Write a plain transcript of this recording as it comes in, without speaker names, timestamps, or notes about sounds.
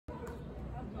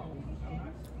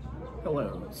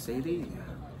Hello, Sadie.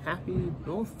 Happy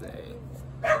birthday.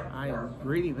 I am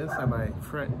reading this on my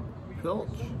front porch.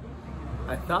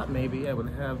 I thought maybe I would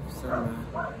have some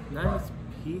nice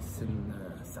peace and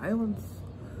silence.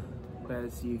 But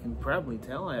as you can probably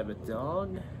tell, I have a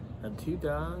dog. I have two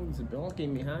dogs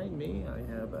barking behind me. I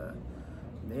have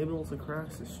neighbors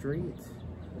across the street.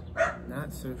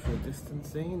 Not social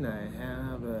distancing. I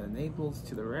have neighbors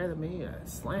to the right of me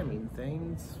slamming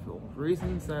things for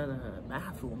reasons that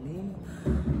baffle me.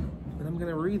 But I'm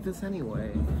gonna read this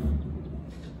anyway.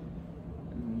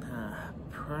 And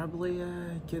probably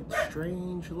get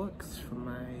strange looks from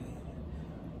my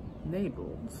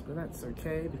neighbors, but that's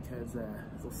okay because they're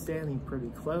standing pretty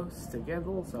close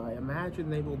together, so I imagine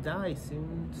they will die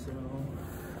soon. So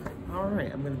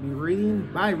alright, I'm going to be reading,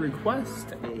 by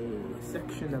request, a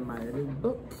section of my new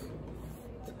book,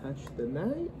 Touch the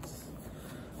Night.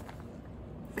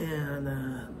 And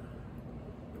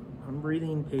I'm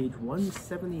reading page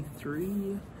 173,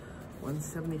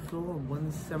 174, and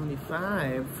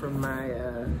 175 from my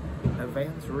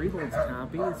advanced readers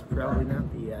copy. It's probably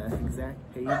not the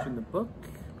exact page in the book.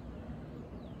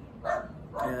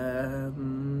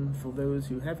 For those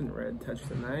who haven't read Touch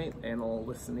the Night and are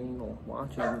listening or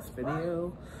watching this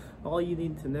video, all you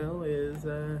need to know is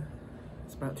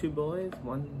it's about two boys.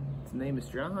 One's name is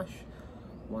Josh,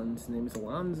 one's name is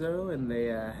Alonzo, and they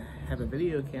have a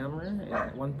video camera, and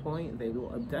at one point they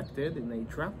were abducted and they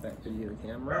dropped that video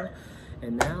camera,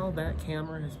 and now that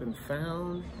camera has been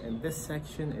found, and this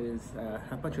section is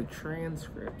a bunch of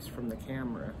transcripts from the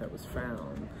camera that was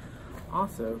found.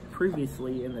 Also,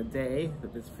 previously in the day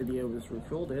that this video was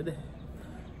recorded,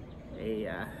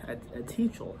 a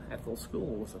teacher at the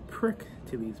school was a prick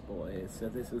to these boys, so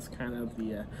this is kind of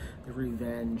the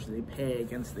revenge they pay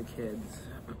against the kids.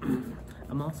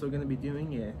 I'm also going to be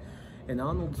doing an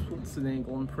Arnold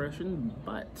Schwarzenegger impression,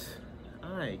 but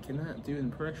I cannot do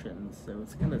impressions, so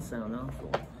it's going to sound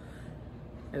awful.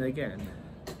 And again,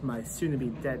 my soon-to-be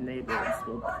dead neighbors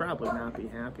will probably not be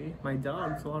happy. My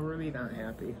dog's already not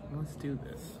happy. Let's do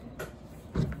this.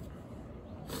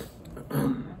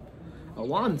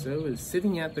 Alonzo is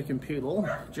sitting at the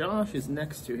computer. Josh is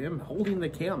next to him, holding the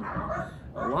camera.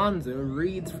 Alonzo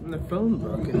reads from the phone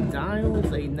book and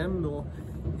dials a number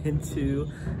into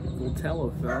the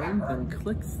telephone, then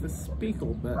clicks the speaker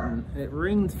button. It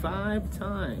rings 5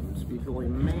 times before a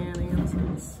man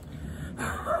answers.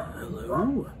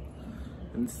 Hello?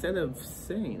 Instead of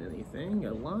saying anything,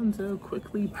 Alonzo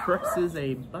quickly presses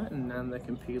a button on the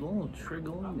computer,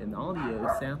 triggering an audio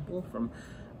sample from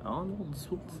Arnold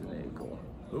Schwarzenegger.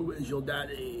 Who is your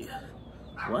daddy?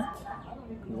 What?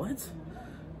 What?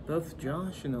 Both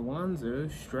Josh and Alonzo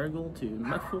struggle to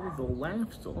muffle the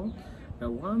laughter.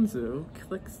 Alonzo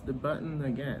clicks the button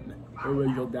again. Who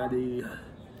is your daddy?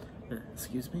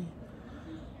 Excuse me?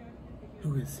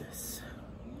 Who is this?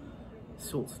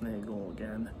 Schwarzenegger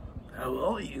again. How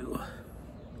are you?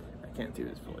 I can't do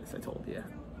his voice, I told you.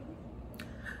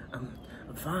 I'm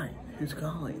fine. Who's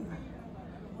calling?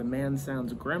 The man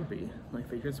sounds grumpy, like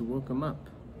they just woke him up.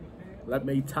 Let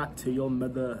me talk to your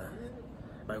mother.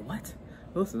 By what?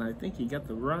 Listen, I think you got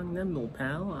the wrong number,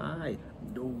 pal.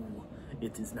 No,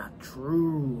 it is not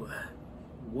true.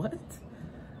 What?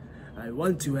 I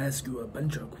want to ask you a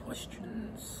bunch of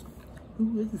questions.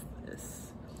 Who is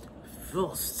this?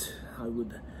 First, I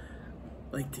would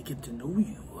like to get to know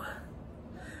you.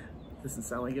 Doesn't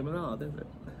sound like him at all, does it?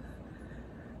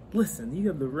 Listen, you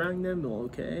have the wrong number,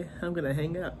 okay? I'm gonna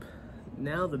hang up.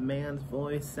 Now the man's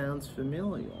voice sounds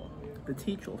familiar. The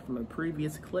teacher from a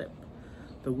previous clip.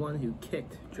 The one who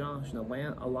kicked Josh and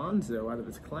Alonzo out of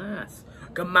his class.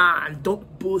 Come on,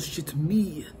 don't bullshit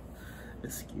me.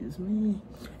 Excuse me?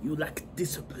 You lack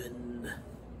discipline.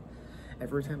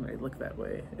 Every time I look that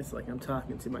way, it's like I'm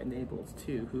talking to my neighbors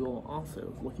too, who are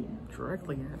also looking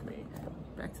directly at me.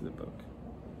 Back to the book.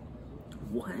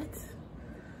 What?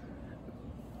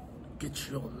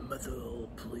 Get your mother,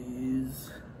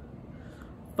 please.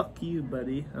 Fuck you,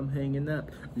 buddy. I'm hanging up.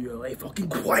 You're a fucking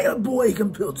quiet boy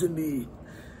compared to me.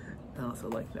 I also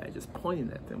like that. I just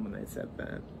pointed at them when I said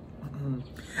that.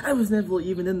 I was never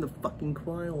even in the fucking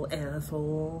choir,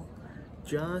 asshole.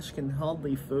 Josh can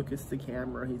hardly focus the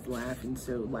camera, he's laughing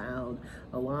so loud.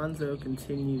 Alonzo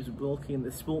continues working the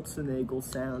Schwarzenegger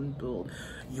soundboard.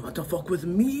 You want to fuck with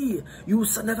me? You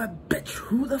son of a bitch,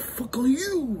 who the fuck are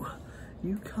you?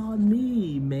 You called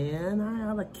me, man.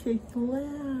 I ought to kick your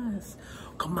ass.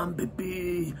 Come on,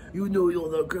 baby. You know you're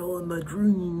the girl in my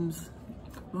dreams.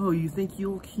 Oh, you think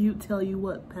you're cute? Tell you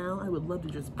what, pal, I would love to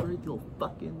just break your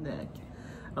fucking neck.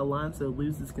 Alonzo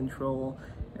loses control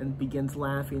and begins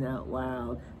laughing out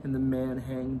loud, and the man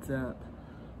hangs up.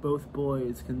 Both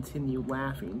boys continue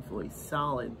laughing for a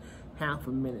solid half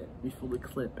a minute before the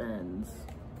clip ends.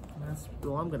 That's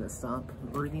well, I'm gonna stop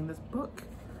reading this book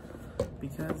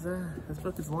because this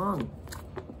book is long.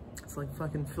 It's like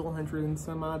fucking 400 and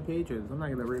some odd pages. I'm not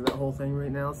gonna read that whole thing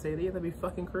right now, Sadie. That'd be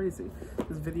fucking crazy.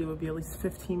 This video would be at least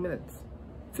 15 minutes.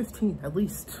 15 at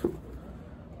least.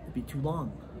 It'd be too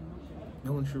long.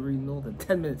 No one should read more than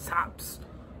 10 minutes tops.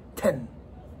 10.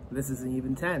 This isn't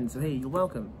even 10, so hey, you're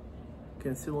welcome.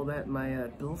 Consider that my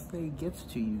birthday gift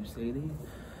to you, Sadie.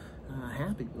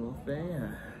 Happy birthday.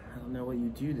 I don't know what you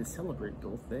do to celebrate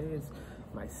birthdays.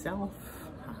 Myself,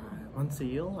 once a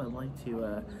year, I like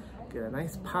to get a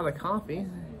nice pot of coffee,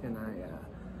 and I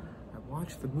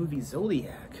watch the movie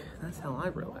Zodiac. That's how I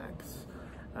relax.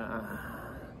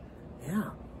 Yeah.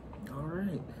 All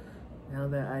right. Now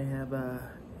that I have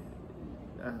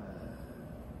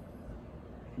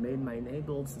made my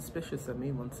neighbors suspicious of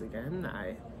me once again,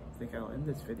 I think I'll end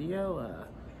this video.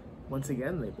 Once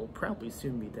again, they will probably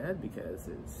soon be dead because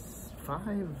it's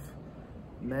 5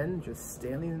 men just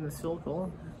standing in a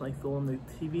circle like they're on the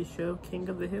TV show King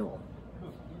of the Hill.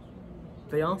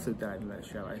 They also died in that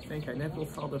show, I think. I never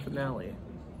saw the finale.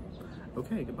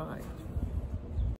 Okay, goodbye.